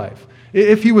old life.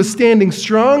 If he was standing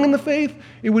strong in the faith,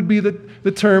 it would be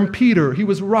the term Peter. He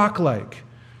was rock-like.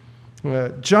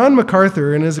 John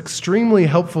MacArthur, in his extremely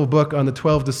helpful book on the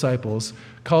 12 disciples,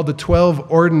 called The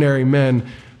 12 Ordinary Men,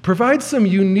 provides some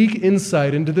unique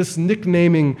insight into this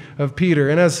nicknaming of Peter.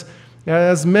 And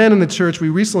as men in the church, we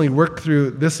recently worked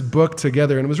through this book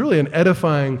together, and it was really an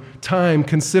edifying time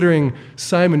considering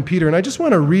Simon Peter. And I just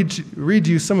want to read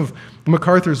you some of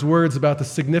MacArthur's words about the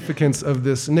significance of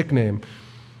this nickname.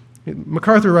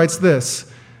 MacArthur writes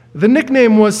this: "The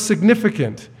nickname was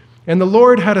significant, and the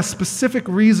Lord had a specific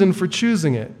reason for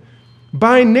choosing it.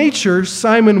 By nature,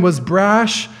 Simon was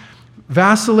brash,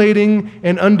 vacillating,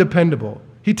 and undependable.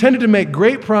 He tended to make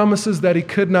great promises that he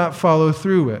could not follow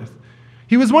through with.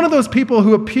 He was one of those people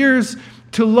who appears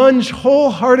to lunge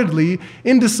wholeheartedly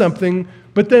into something,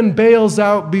 but then bails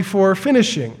out before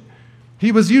finishing.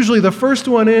 He was usually the first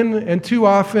one in, and too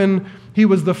often he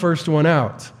was the first one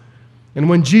out. And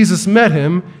when Jesus met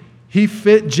him, he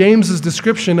fit James's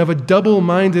description of a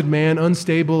double-minded man,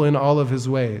 unstable in all of his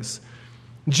ways.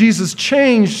 Jesus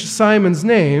changed Simon's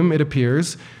name, it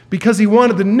appears, because he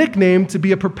wanted the nickname to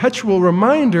be a perpetual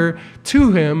reminder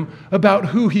to him about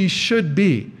who he should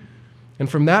be. And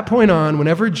from that point on,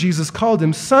 whenever Jesus called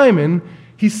him Simon,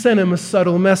 he sent him a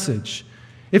subtle message.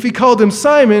 If he called him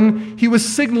Simon, he was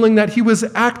signaling that he was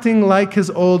acting like his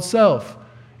old self.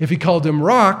 If he called him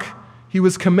Rock, he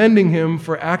was commending him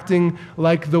for acting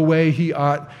like the way he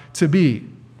ought to be."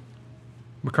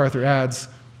 MacArthur adds,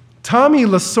 Tommy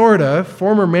Lasorda,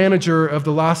 former manager of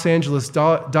the Los Angeles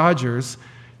Dodgers,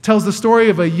 tells the story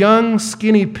of a young,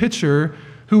 skinny pitcher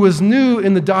who was new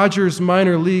in the Dodgers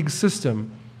minor league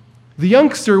system. The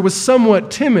youngster was somewhat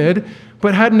timid,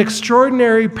 but had an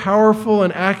extraordinary, powerful,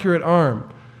 and accurate arm.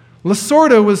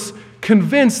 Lasorda was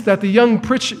convinced that the young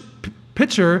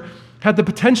pitcher had the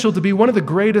potential to be one of the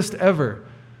greatest ever.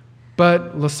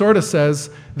 But Lasorda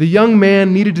says the young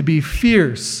man needed to be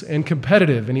fierce and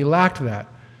competitive, and he lacked that.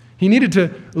 He needed to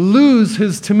lose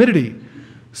his timidity.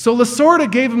 So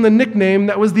Lasorda gave him the nickname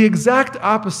that was the exact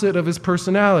opposite of his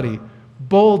personality,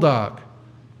 Bulldog.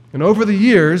 And over the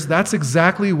years, that's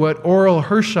exactly what Orel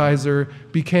Hershiser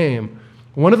became,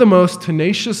 one of the most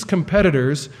tenacious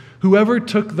competitors who ever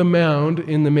took the mound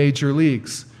in the major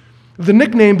leagues. The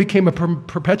nickname became a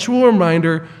perpetual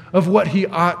reminder of what he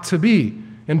ought to be,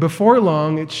 and before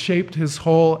long, it shaped his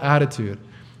whole attitude.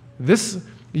 This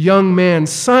young man,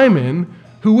 Simon,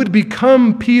 who would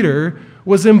become Peter,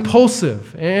 was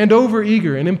impulsive and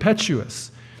overeager and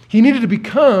impetuous. He needed to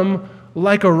become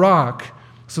like a rock,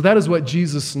 so that is what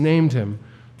Jesus named him.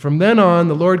 From then on,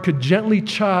 the Lord could gently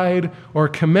chide or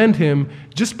commend him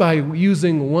just by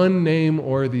using one name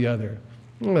or the other.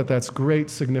 Well, that's great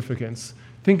significance,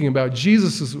 thinking about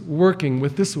Jesus' working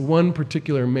with this one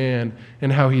particular man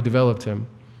and how he developed him.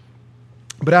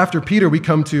 But after Peter, we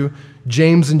come to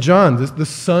James and John, the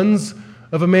sons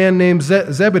of a man named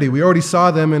Zebedee. We already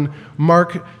saw them in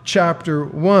Mark chapter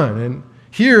 1. And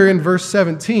here in verse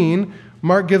 17,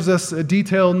 Mark gives us a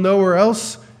detail nowhere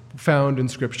else found in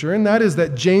Scripture, and that is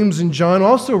that James and John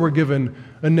also were given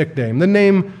a nickname, the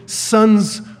name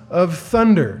Sons of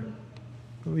Thunder.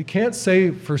 We can't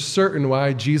say for certain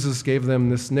why Jesus gave them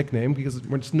this nickname because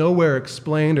it's nowhere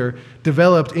explained or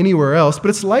developed anywhere else, but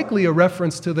it's likely a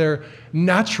reference to their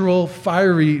natural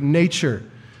fiery nature.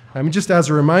 I mean, just as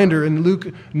a reminder, in Luke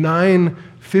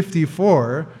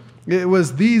 9:54, it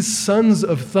was these sons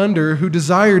of thunder who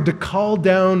desired to call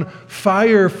down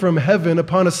fire from heaven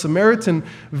upon a Samaritan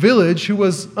village who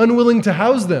was unwilling to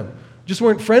house them, just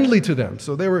weren't friendly to them.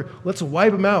 So they were, let's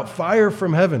wipe them out, fire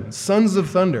from heaven, sons of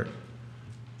thunder.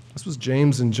 This was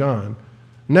James and John.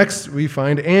 Next, we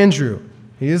find Andrew.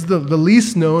 He is the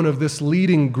least known of this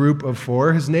leading group of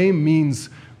four. His name means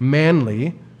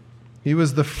manly. He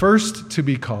was the first to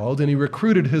be called, and he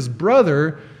recruited his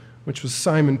brother, which was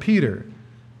Simon Peter.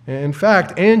 In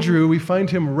fact, Andrew, we find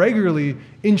him regularly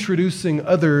introducing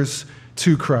others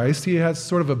to Christ. He has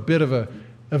sort of a bit of an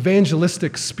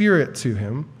evangelistic spirit to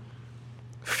him.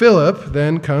 Philip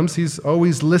then comes. He's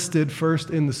always listed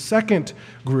first in the second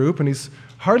group, and he's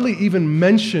hardly even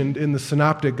mentioned in the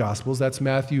synoptic gospels. That's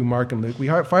Matthew, Mark, and Luke. We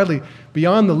hardly,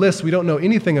 beyond the list, we don't know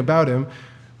anything about him,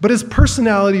 but his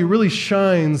personality really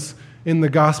shines in the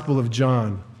Gospel of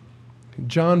John.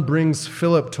 John brings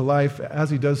Philip to life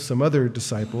as he does some other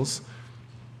disciples.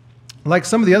 Like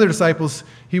some of the other disciples,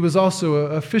 he was also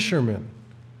a fisherman.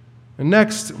 And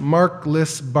next, Mark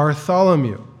lists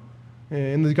Bartholomew.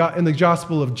 In the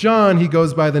Gospel of John, he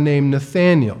goes by the name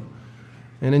Nathanael.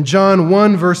 And in John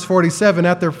 1, verse 47,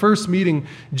 at their first meeting,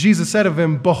 Jesus said of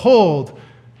him, "Behold,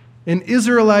 an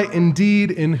Israelite indeed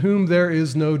in whom there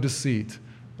is no deceit."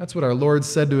 That's what our Lord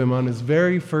said to him on his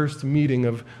very first meeting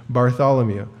of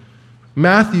Bartholomew.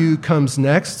 Matthew comes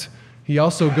next. He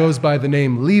also goes by the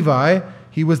name Levi.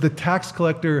 He was the tax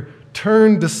collector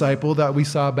turned disciple that we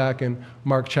saw back in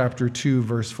Mark chapter 2,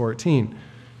 verse 14.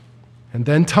 And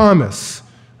then Thomas,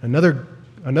 another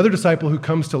disciple who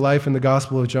comes to life in the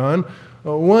Gospel of John,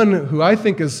 one who I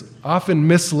think is often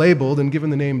mislabeled and given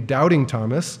the name Doubting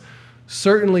Thomas.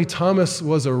 Certainly Thomas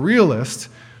was a realist,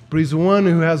 but he's one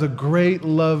who has a great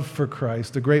love for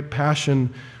Christ, a great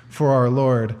passion for our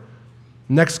Lord.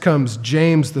 Next comes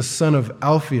James, the son of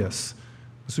Alphaeus.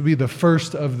 This would be the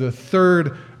first of the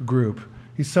third group.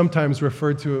 He's sometimes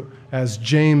referred to as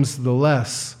James the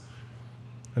Less.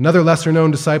 Another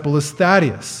lesser-known disciple is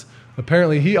Thaddeus.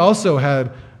 Apparently, he also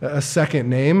had a second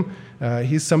name.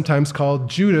 He's sometimes called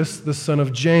Judas, the son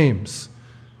of James.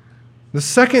 The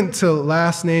second to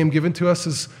last name given to us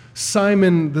is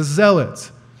Simon the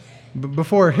Zealot.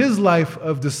 Before his life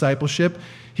of discipleship,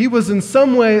 he was in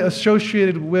some way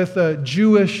associated with a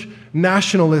Jewish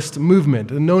nationalist movement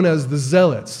known as the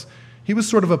Zealots. He was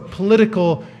sort of a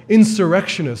political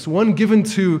insurrectionist, one given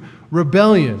to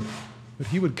rebellion, but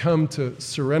he would come to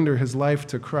surrender his life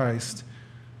to Christ.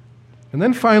 And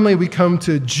then finally we come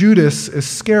to Judas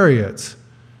Iscariot.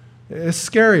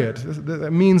 Iscariot,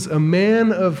 that means a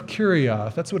man of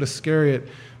Kerioth. That's what Iscariot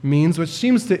means, which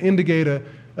seems to indicate a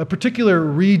particular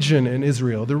region in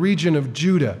Israel, the region of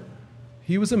Judah.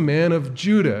 He was a man of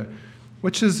Judah,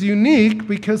 which is unique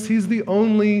because he's the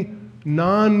only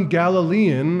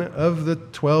non-Galilean of the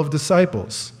 12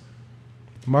 disciples.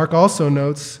 Mark also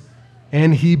notes,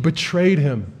 and he betrayed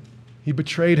him. He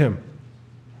betrayed him.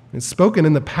 It's spoken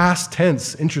in the past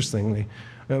tense, interestingly.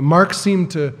 Mark seemed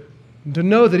to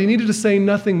know that he needed to say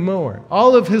nothing more.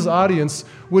 All of his audience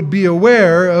would be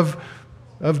aware of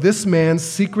this man's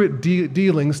secret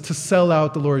dealings to sell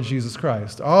out the Lord Jesus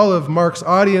Christ. All of Mark's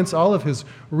audience, all of his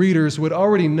readers would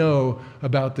already know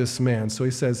about this man. So he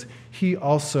says, he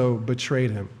also betrayed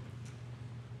him.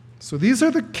 So these are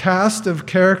the cast of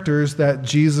characters that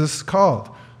Jesus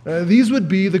called. These would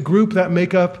be the group that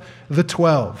make up the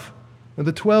 12.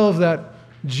 The 12 that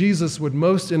Jesus would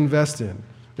most invest in.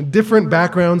 Different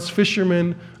backgrounds,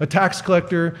 fishermen, a tax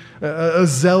collector, a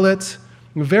zealot,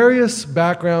 various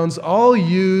backgrounds, all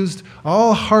used,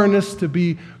 all harnessed to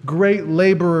be great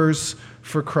laborers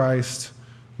for Christ,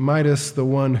 minus the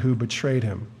one who betrayed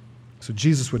him. So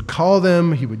Jesus would call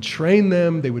them, he would train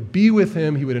them, they would be with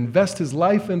him, he would invest his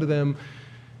life into them,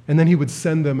 and then he would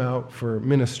send them out for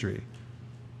ministry.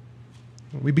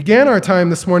 We began our time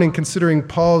this morning considering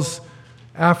Paul's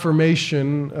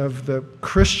affirmation of the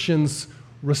Christian's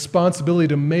responsibility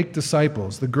to make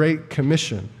disciples, the Great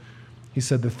Commission. He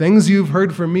said, the things you've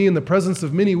heard from me in the presence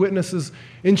of many witnesses,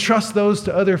 entrust those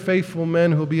to other faithful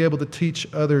men who will be able to teach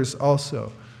others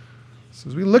also. So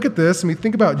as we look at this and we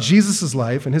think about Jesus'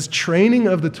 life and his training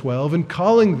of the 12 and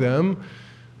calling them,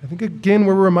 I think again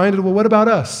we're reminded, well, what about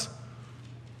us?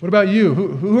 What about you?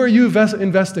 Who are you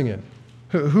investing in?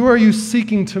 Who are you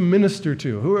seeking to minister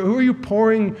to? Who are you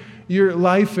pouring your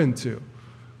life into?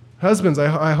 Husbands,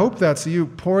 I hope that's you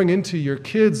pouring into your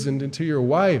kids and into your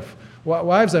wife.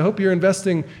 Wives, I hope you're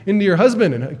investing into your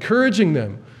husband and encouraging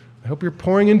them. I hope you're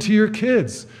pouring into your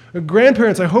kids.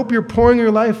 Grandparents, I hope you're pouring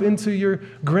your life into your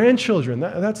grandchildren.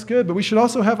 That's good, but we should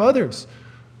also have others,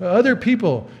 other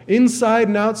people inside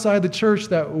and outside the church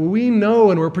that we know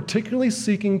and we're particularly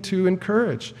seeking to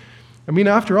encourage. I mean,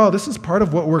 after all, this is part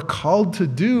of what we're called to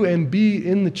do and be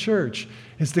in the church,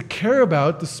 is to care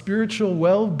about the spiritual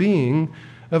well-being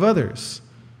of others.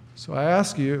 So I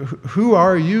ask you, who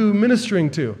are you ministering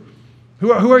to?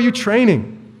 Who are you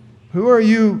training? Who are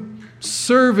you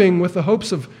serving with the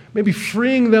hopes of maybe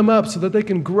freeing them up so that they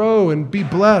can grow and be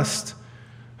blessed?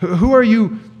 Who are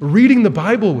you reading the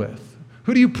Bible with?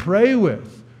 Who do you pray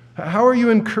with? How are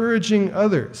you encouraging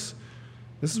others?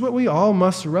 This is what we all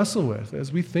must wrestle with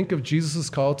as we think of Jesus'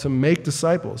 call to make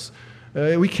disciples.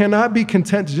 We cannot be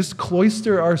content to just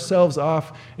cloister ourselves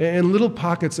off in little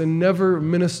pockets and never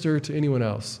minister to anyone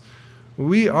else.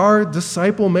 We are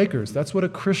disciple makers. That's what a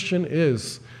Christian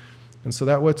is. And so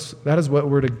that is what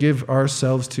we're to give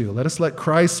ourselves to. Let us let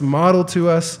Christ model to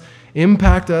us,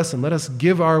 impact us, and let us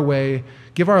give our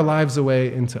lives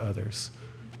away into others.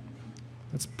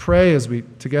 Let's pray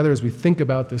together as we think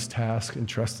about this task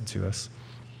entrusted to us.